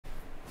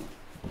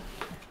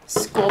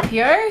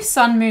Scorpio,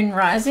 Sun, Moon,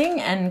 Rising,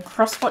 and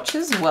cross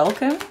watchers,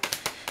 welcome.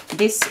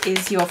 This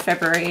is your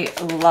February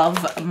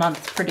love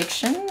month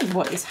prediction.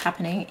 What is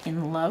happening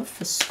in love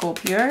for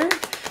Scorpio?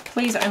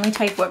 Please only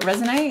take what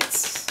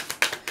resonates.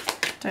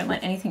 Don't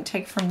let anything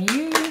take from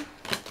you.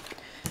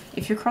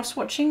 If you're cross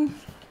watching,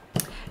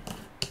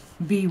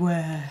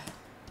 beware.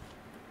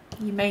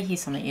 You may hear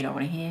something you don't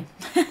want to hear.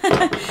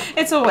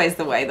 It's always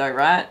the way though,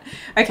 right?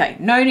 Okay,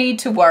 no need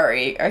to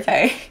worry.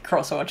 Okay,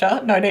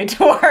 cross-watcher, no need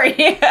to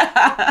worry.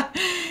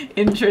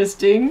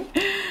 Interesting.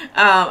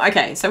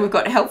 Okay, so we've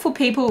got helpful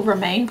people,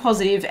 remain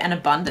positive, and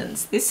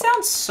abundance. This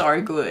sounds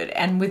so good.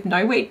 And with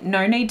no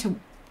need to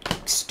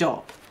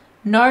stop.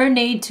 No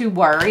need to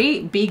worry.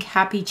 Big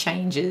happy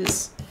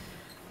changes.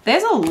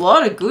 There's a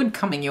lot of good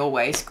coming your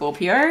way,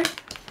 Scorpio.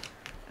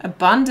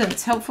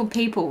 Abundance, helpful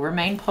people,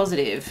 remain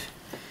positive.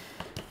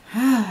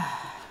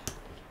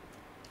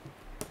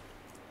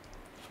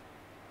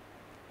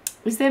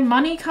 Is there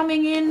money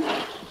coming in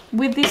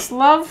with this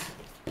love?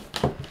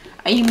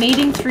 Are you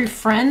meeting through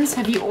friends?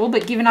 Have you all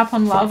but given up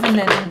on love, and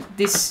then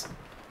this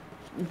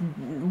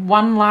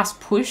one last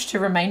push to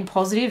remain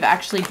positive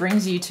actually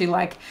brings you to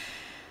like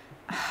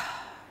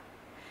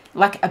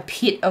a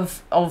pit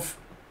of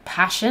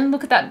passion?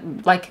 Look at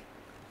that like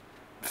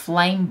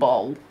flame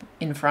bowl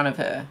in front of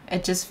her.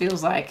 It just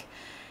feels like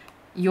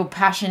your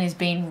passion is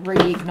being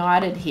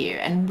reignited here,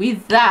 and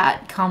with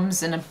that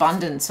comes an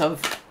abundance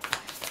of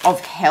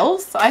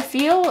health, I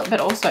feel, but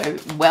also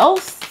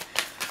wealth.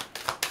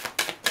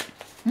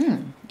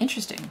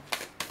 Interesting.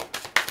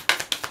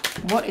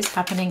 What is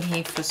happening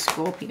here for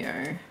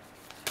Scorpio?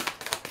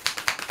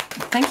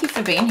 Thank you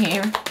for being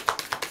here.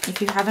 If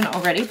you haven't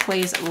already,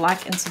 please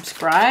like and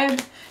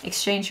subscribe.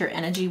 Exchange your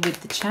energy with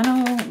the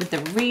channel, with the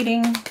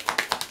reading.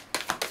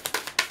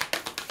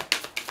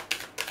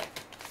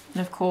 And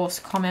of course,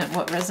 comment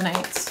what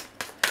resonates.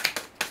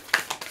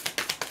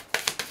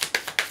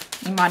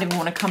 You might even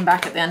want to come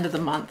back at the end of the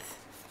month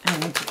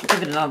and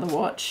give it another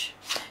watch.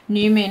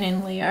 New moon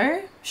in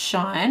Leo,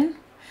 shine.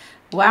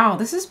 Wow,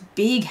 this is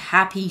big,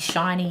 happy,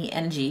 shiny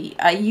energy.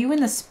 Are you in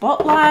the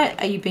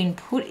spotlight? Are you being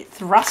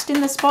thrust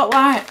in the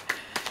spotlight?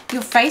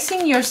 You're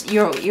facing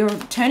you're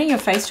turning your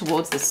face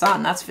towards the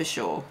sun, that's for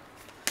sure.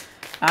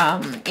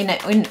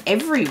 In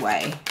every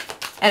way.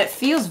 And it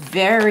feels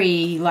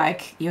very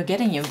like you're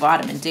getting your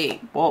vitamin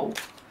D. Whoa.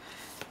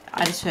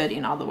 I just heard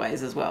in other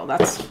ways as well.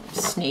 That's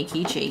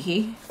sneaky,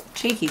 cheeky.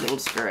 Cheeky little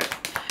spirit.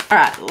 All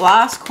right,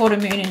 last quarter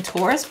moon in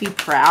Taurus. Be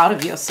proud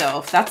of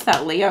yourself. That's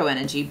that Leo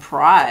energy,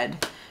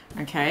 pride.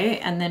 Okay,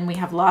 and then we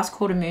have last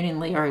quarter moon in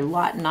Leo,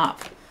 lighten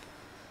up.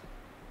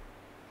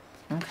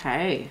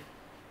 Okay.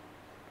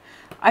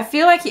 I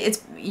feel like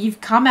you've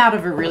come out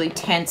of a really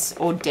tense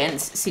or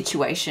dense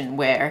situation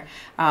where,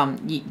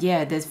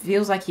 there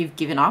feels like you've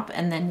given up,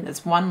 and then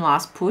there's one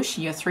last push,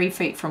 and you're 3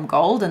 feet from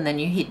gold, and then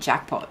you hit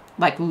jackpot,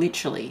 like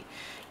literally,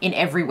 in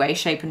every way,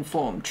 shape, and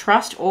form.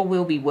 Trust all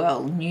will be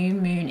well. New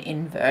moon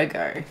in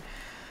Virgo.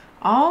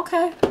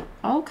 Okay,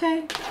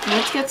 okay.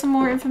 Let's get some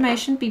more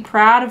information. Be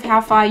proud of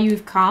how far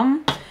you've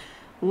come.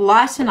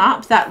 Lighten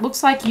up. That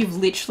looks like you've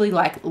literally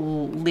like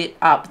lit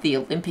up the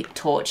Olympic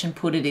torch and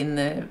put it in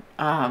the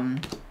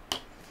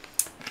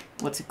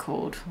what's it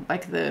called,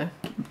 like the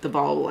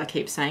bowl. I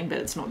keep saying, but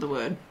it's not the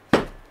word.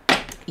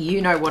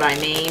 You know what I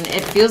mean.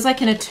 It feels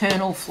like an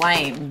eternal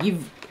flame.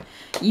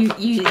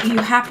 You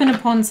happen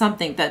upon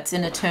something that's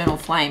an eternal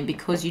flame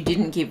because you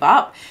didn't give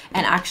up,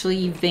 and actually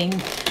you've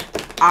been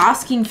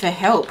asking for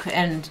help,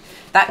 and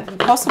that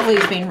possibly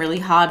has been really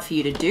hard for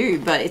you to do,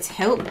 but it's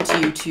helped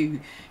you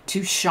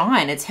to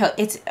shine.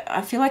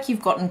 I feel like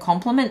you've gotten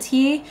compliments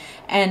here,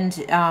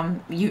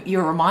 and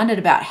you're reminded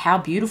about how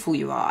beautiful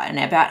you are, and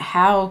about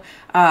how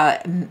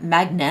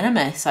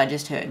magnanimous, I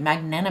just heard,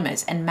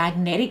 magnanimous and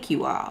magnetic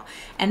you are.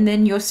 And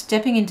then you're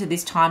stepping into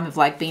this time of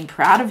like being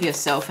proud of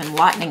yourself and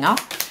lightening up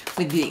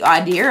with the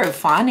idea of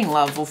finding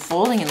love or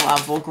falling in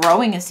love or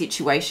growing a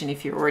situation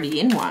if you're already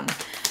in one.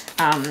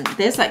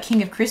 There's that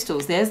King of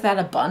Crystals. There's that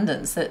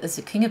abundance. There's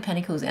a King of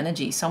Pentacles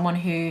energy. Someone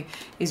who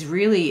is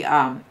really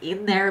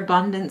in their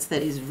abundance,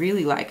 that is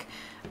really like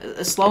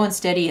slow and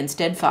steady and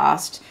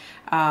steadfast,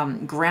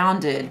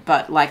 grounded.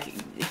 But like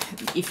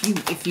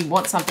if you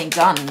want something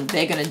done,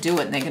 they're going to do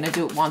it. And they're going to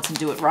do it once and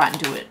do it right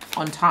and do it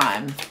on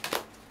time,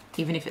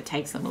 even if it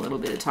takes them a little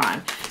bit of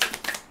time.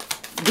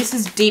 This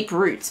is deep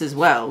roots as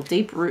well.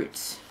 Deep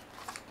roots.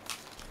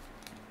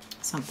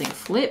 Something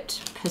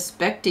flipped.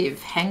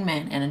 Perspective,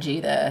 hangman energy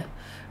there.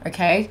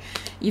 Okay,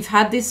 you've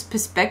had this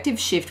perspective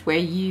shift where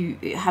you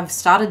have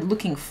started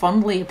looking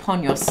fondly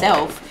upon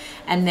yourself,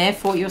 and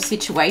therefore your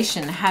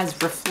situation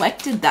has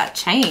reflected that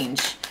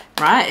change,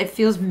 right? It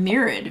feels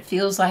mirrored. It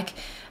feels like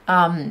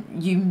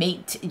you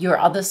meet your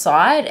other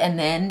side, and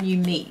then you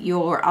meet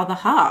your other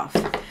half.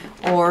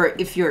 Or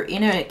if you're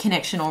in a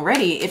connection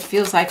already, it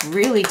feels like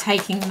really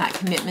taking that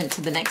commitment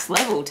to the next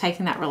level,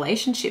 taking that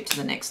relationship to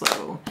the next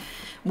level.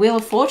 Wheel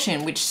of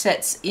Fortune, which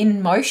sets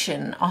in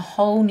motion a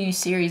whole new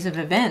series of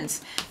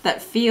events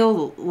that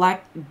feel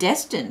like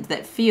destined,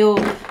 that feel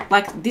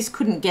like this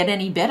couldn't get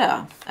any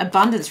better.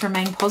 Abundance,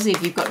 remain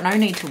positive. You've got no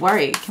need to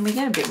worry. Can we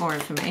get a bit more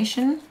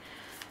information?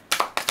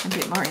 A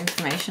bit more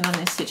information on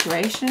this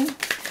situation.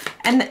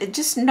 And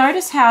just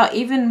notice how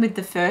even with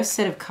the first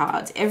set of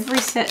cards, every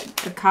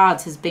set of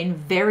cards has been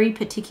very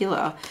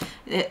particular.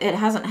 It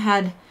hasn't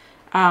had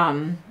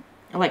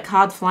like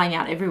cards flying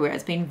out everywhere.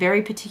 It's been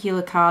very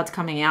particular cards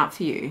coming out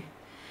for you.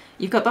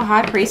 You've got the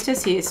High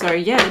Priestess here. So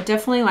yeah,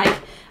 definitely like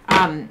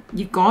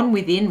you've gone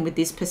within with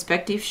this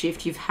perspective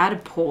shift. You've had a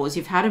pause.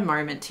 You've had a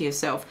moment to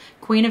yourself.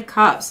 Queen of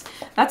Cups.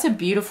 That's a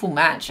beautiful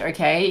match,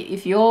 okay?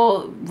 If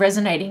you're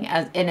resonating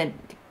as in a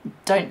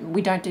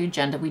we don't do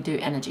gender, we do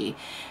energy.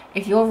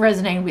 If you're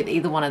resonating with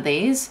either one of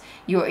these,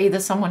 you're either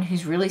someone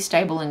who's really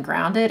stable and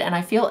grounded, and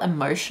I feel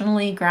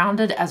emotionally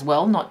grounded as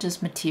well, not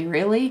just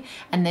materially.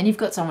 And then you've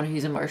got someone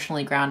who's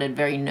emotionally grounded,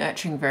 very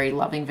nurturing, very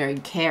loving, very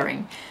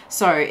caring.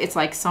 So it's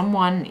like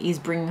someone is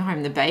bringing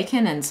home the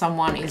bacon and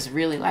someone is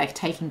really like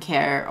taking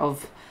care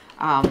of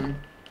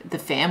the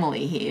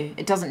family here.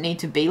 It doesn't need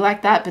to be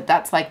like that, but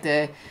that's like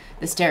the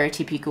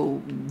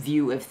stereotypical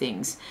view of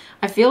things.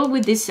 I feel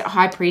with this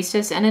High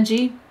Priestess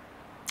energy,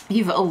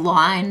 you've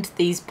aligned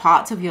these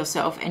parts of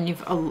yourself and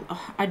you've,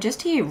 I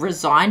just hear,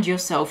 resigned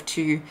yourself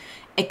to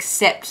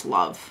accept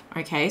love,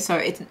 okay? So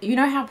it's, you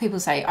know how people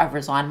say, I've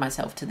resigned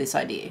myself to this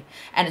idea,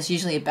 and it's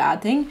usually a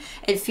bad thing.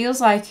 It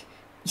feels like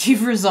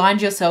you've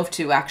resigned yourself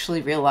to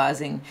actually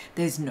realizing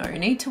there's no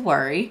need to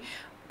worry,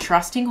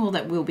 trusting all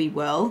that will be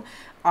well.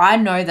 I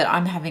know that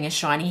I'm having a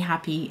shiny,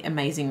 happy,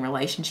 amazing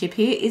relationship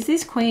here. Is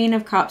this Queen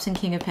of Cups and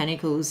King of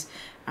Pentacles,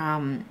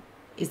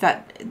 is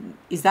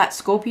that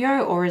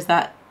Scorpio, or is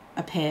that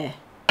a pair?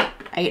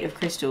 Eight of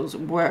Crystals.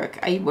 Work.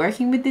 Are you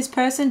working with this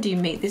person? Do you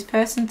meet this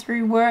person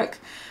through work?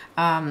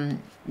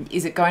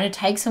 Is it going to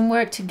take some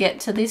work to get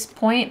to this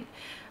point?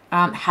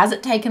 Has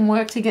it taken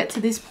work to get to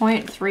this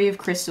point? Three of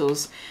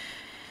Crystals.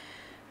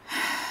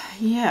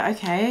 Yeah,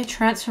 okay.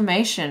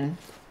 Transformation.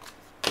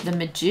 The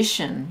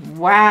Magician.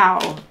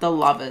 Wow. The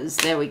Lovers.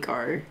 There we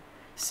go.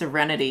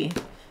 Serenity.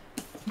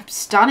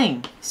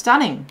 Stunning.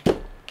 Stunning.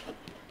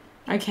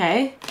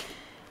 Okay.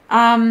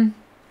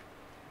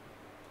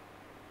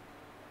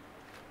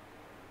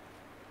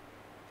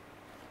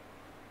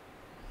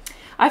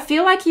 I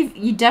feel like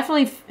it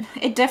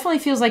definitely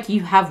feels like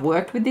you have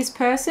worked with this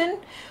person,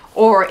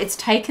 or it's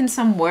taken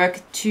some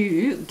work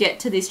to get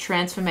to this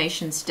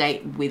transformation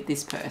state with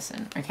this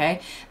person,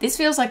 okay? This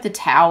feels like the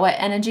Tower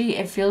energy.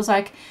 It feels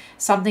like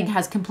something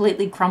has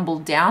completely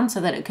crumbled down so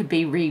that it could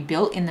be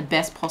rebuilt in the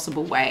best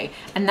possible way.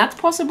 And that's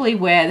possibly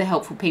where the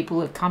helpful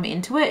people have come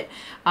into it.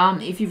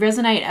 If you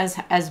resonate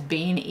as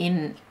being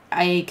in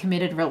a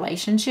committed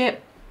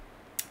relationship,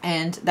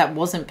 and that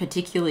wasn't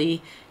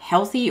particularly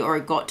healthy, or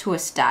it got to a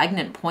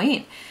stagnant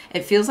point,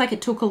 it feels like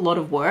it took a lot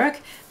of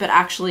work. But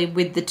actually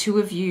with the two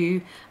of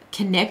you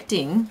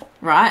connecting,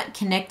 right,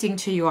 connecting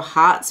to your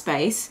heart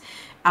space,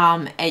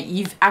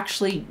 you've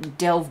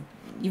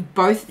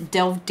both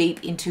delved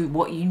deep into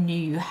what you knew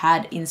you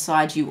had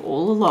inside you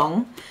all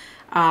along,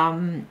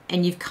 and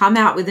you've come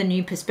out with a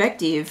new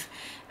perspective,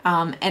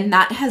 and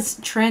that has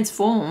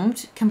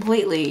transformed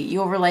completely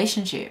your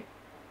relationship.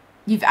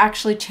 You've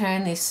actually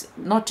turned this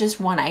not just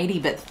 180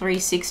 but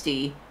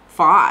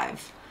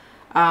 365.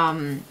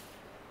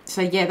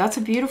 So yeah, that's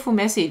a beautiful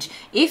message.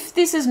 If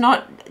this is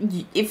not,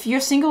 if you're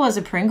single as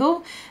a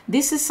Pringle,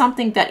 this is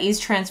something that is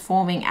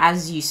transforming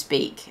as you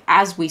speak,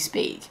 as we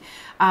speak.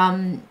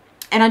 And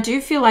I do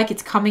feel like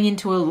it's coming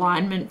into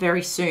alignment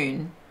very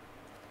soon.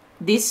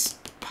 This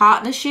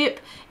partnership,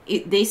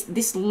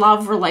 this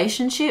love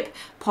relationship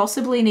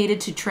possibly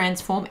needed to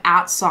transform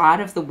outside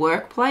of the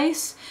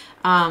workplace.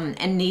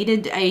 And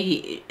needed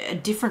a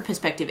different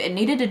perspective. It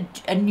needed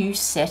a new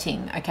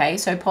setting, okay?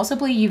 So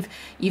possibly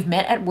you've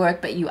met at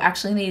work, but you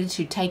actually needed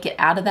to take it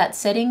out of that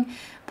setting,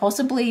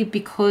 possibly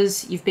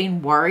because you've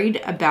been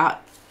worried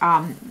about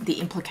the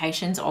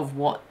implications of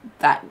what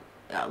that,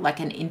 like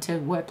an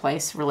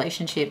inter-workplace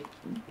relationship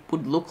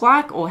would look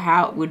like, or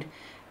how it would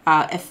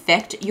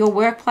affect your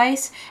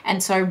workplace.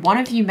 And so one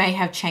of you may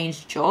have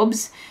changed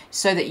jobs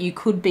so that you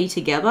could be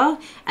together,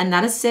 and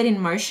that has set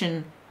in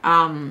motion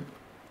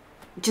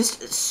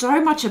just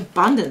so much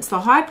abundance.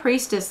 The High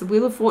Priestess, the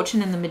Wheel of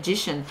Fortune, and the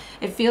Magician.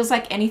 It feels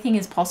like anything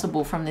is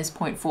possible from this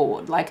point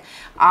forward. Like,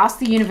 ask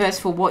the universe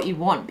for what you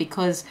want,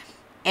 because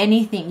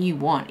anything you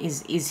want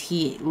is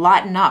here.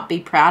 Lighten up. Be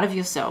proud of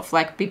yourself.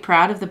 Like, be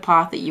proud of the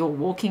path that you're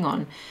walking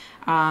on.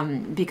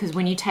 Because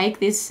when you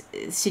take this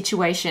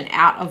situation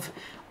out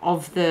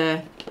of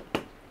the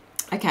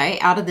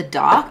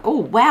dark. Oh,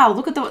 wow.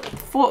 Look at the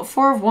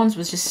Four of Wands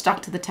was just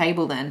stuck to the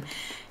table then.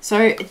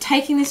 So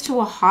taking this to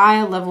a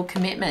higher level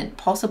commitment,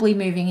 possibly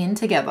moving in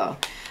together,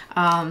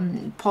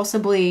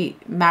 possibly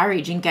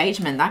marriage,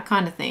 engagement, that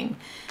kind of thing.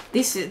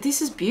 This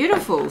is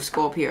beautiful,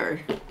 Scorpio.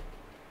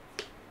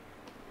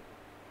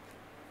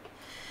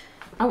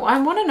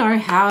 I want to know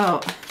how,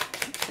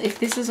 if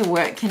this is a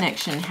work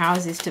connection, how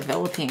is this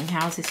developing?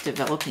 How is this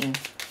developing?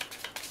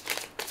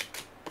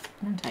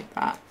 I'm gonna take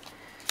that.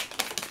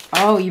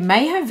 Oh, you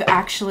may have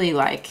actually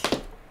like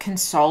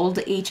consoled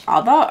each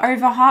other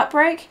over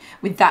heartbreak.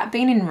 With that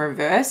being in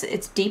reverse,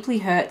 it's deeply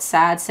hurt,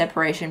 sad,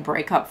 separation,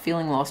 breakup,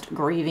 feeling lost,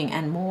 grieving,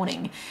 and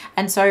mourning.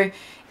 And so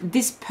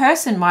this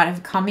person might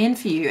have come in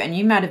for you and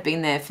you might have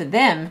been there for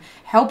them,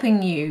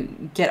 helping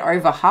you get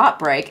over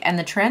heartbreak. And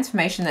the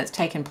transformation that's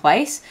taken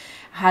place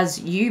has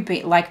you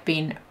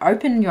been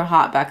open your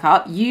heart back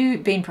up, you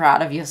been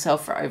proud of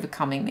yourself for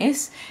overcoming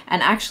this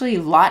and actually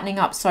lightening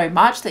up so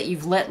much that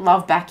you've let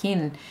love back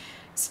in.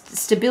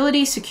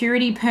 Stability,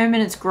 security,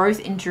 permanence,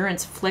 growth,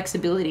 endurance,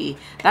 flexibility.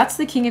 That's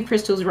the King of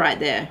Crystals right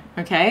there,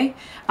 okay?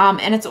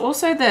 And it's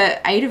also the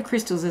Eight of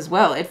Crystals as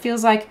well. It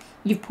feels like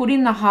you've put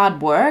in the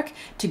hard work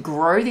to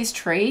grow this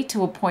tree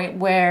to a point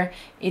where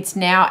it's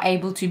now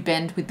able to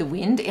bend with the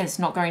wind and it's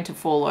not going to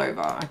fall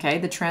over, okay?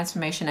 The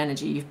transformation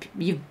energy.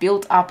 You've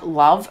built up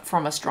love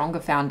from a stronger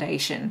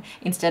foundation.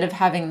 Instead of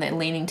having the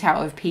Leaning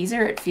Tower of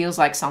Pisa, it feels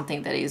like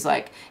something that is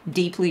like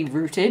deeply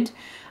rooted.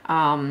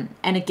 And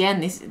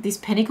again, this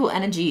Pentacle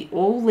energy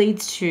all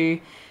leads to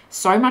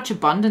so much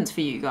abundance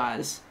for you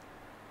guys.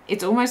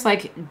 It's almost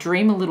like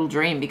dream a little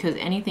dream, because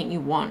anything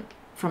you want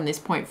from this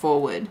point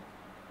forward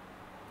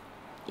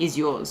is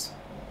yours.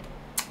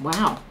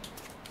 Wow.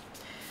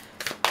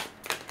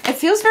 It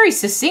feels very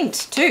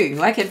succinct too.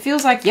 Like it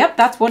feels like, yep,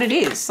 that's what it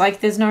is. Like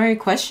there's no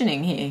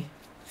questioning here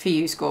for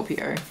you,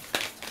 Scorpio.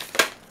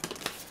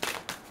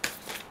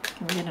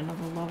 Can we get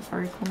another love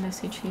oracle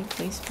message here,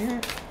 please,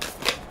 Spirit?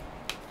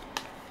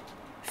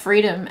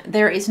 Freedom.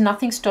 There is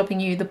nothing stopping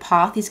you. The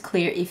path is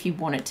clear if you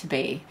want it to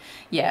be.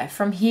 Yeah,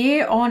 from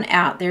here on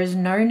out, there is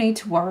no need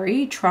to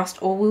worry.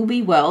 Trust all will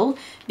be well,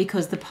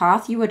 because the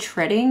path you are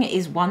treading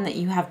is one that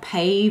you have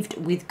paved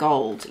with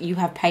gold. You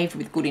have paved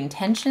with good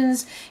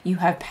intentions. You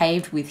have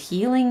paved with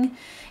healing.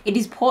 It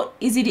is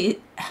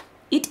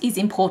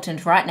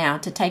important right now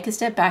to take a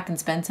step back and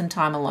spend some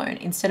time alone.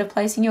 Instead of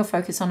placing your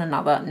focus on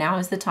another, now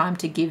is the time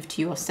to give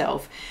to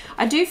yourself.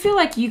 I do feel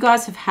like you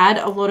guys have had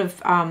a lot of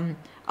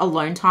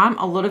alone time,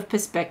 a lot of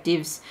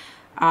perspectives,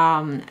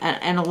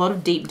 and a lot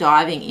of deep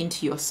diving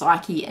into your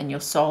psyche and your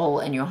soul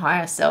and your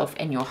higher self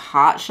and your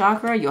heart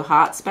chakra, your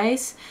heart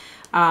space.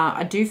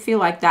 I do feel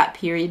like that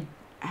period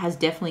has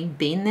definitely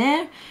been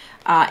there.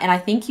 And I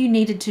think you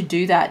needed to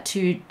do that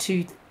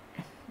to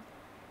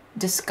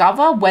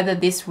discover whether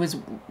this was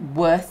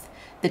worth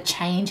the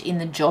change in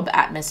the job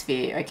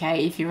atmosphere,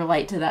 okay, if you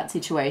relate to that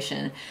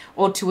situation,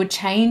 or to a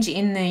change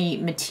in the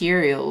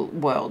material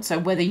world. So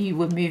whether you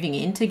were moving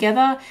in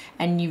together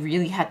and you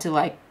really had to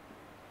like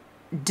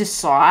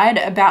decide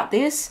about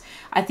this,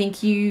 I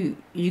think you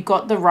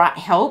got the right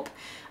help.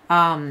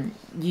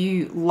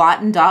 You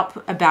lightened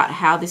up about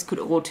how this could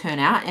all turn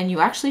out, and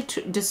you actually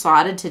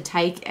decided to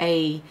take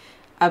a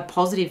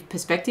positive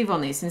perspective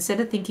on this. Instead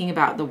of thinking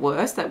about the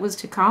worst that was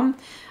to come,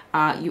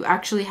 you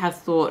actually have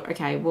thought,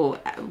 okay, well,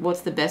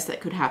 what's the best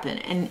that could happen?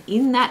 And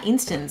in that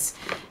instance,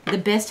 the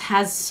best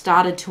has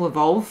started to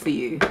evolve for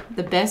you.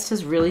 The best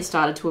has really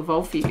started to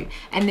evolve for you.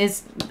 And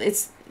it's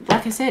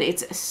like I said,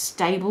 it's a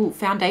stable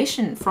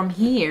foundation. From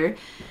here,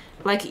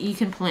 like you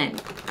can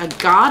plant a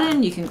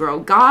garden, you can grow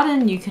a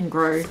garden, you can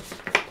grow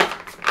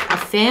a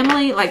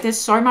family. Like there's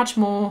so much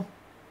more.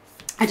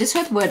 I just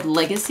heard the word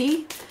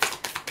legacy.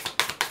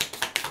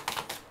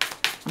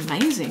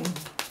 Amazing.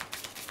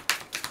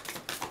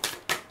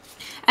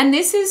 And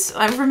this is,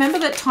 remember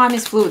that time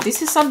is fluid.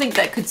 This is something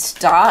that could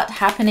start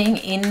happening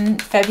in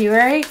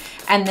February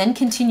and then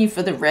continue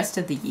for the rest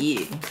of the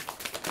year.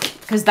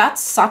 Because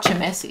that's such a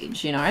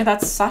message, you know,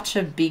 that's such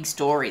a big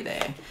story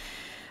there.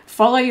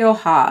 Follow your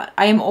heart.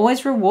 I am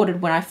always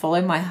rewarded when I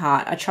follow my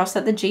heart. I trust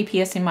that the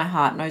GPS in my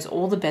heart knows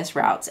all the best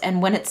routes.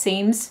 And when it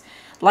seems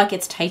like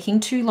it's taking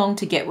too long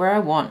to get where I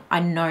want,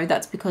 I know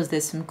that's because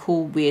there's some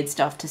cool, weird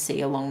stuff to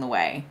see along the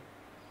way.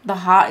 The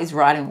heart is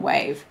riding a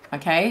wave,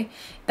 okay?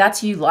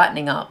 That's you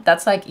lightening up.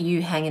 That's like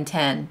you hanging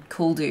 10.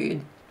 Cool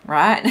dude,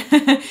 right?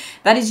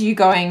 That is you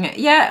going,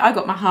 yeah, I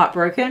got my heart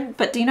broken,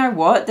 but do you know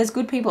what? There's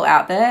good people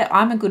out there.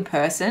 I'm a good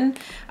person.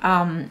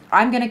 I'm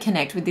going to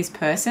connect with this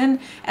person,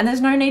 and there's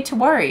no need to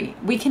worry.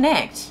 We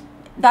connect.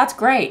 That's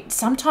great.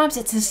 Sometimes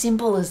it's as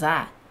simple as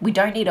that. We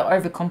don't need to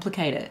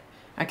overcomplicate it,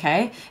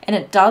 okay? And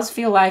it does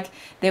feel like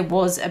there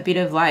was a bit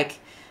of like,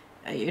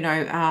 you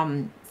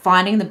know,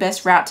 finding the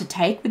best route to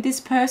take with this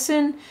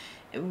person,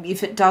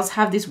 if it does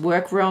have this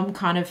work realm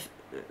kind of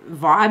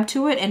vibe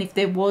to it, and if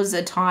there was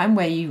a time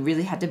where you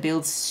really had to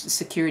build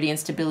security and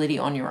stability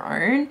on your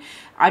own,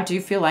 I do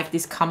feel like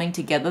this coming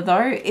together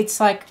though, it's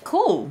like,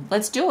 cool,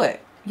 let's do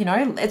it. You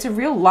know, it's a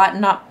real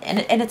lighten up,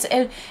 and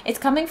it's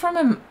coming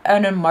from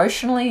an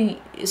emotionally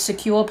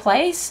secure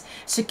place,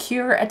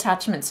 secure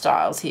attachment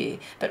styles here,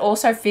 but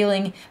also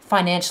feeling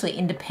financially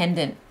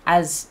independent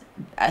as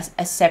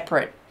a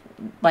separate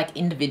like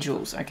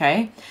individuals,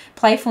 okay?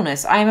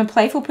 Playfulness. I am a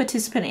playful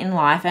participant in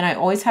life, and I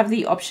always have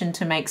the option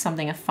to make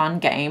something a fun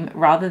game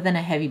rather than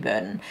a heavy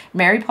burden.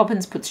 Mary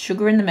Poppins puts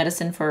sugar in the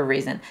medicine for a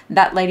reason.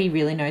 That lady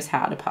really knows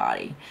how to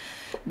party.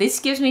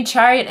 This gives me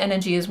Chariot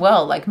energy as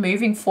well, like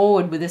moving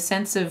forward with a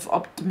sense of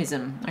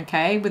optimism,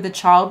 okay? With a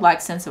childlike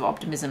sense of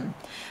optimism.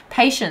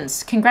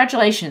 Patience,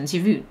 congratulations,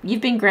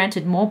 you've been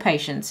granted more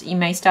patience. You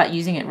may start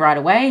using it right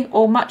away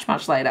or much,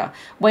 much later.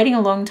 Waiting a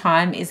long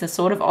time is the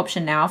sort of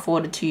option now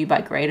afforded to you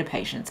by greater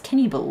patience. Can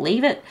you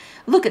believe it?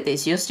 Look at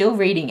this, you're still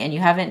reading and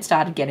you haven't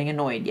started getting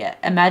annoyed yet.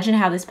 Imagine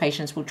how this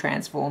patience will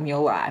transform your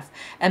life.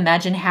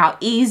 Imagine how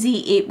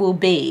easy it will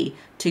be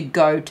to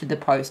go to the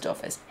post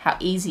office. How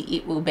easy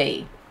it will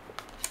be.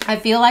 I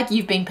feel like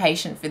you've been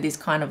patient for this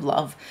kind of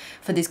love,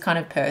 for this kind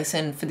of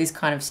person, for this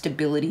kind of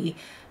stability,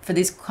 for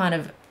this kind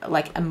of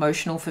like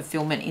emotional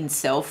fulfillment in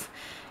self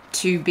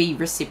to be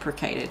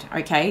reciprocated,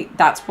 okay?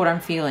 That's what I'm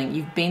feeling.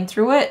 You've been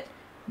through it.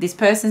 This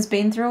person's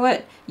been through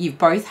it. You've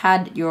both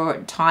had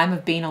your time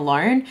of being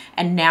alone,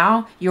 and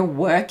now you're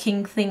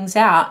working things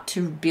out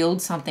to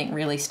build something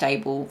really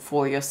stable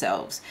for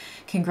yourselves.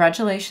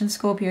 Congratulations,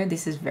 Scorpio.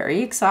 This is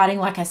very exciting.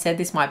 Like I said,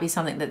 this might be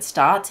something that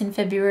starts in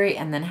February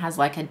and then has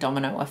like a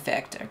domino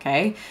effect,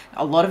 okay?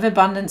 A lot of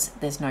abundance.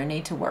 There's no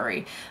need to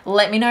worry.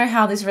 Let me know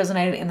how this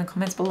resonated in the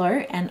comments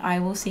below, and I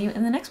will see you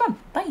in the next one.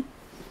 Bye.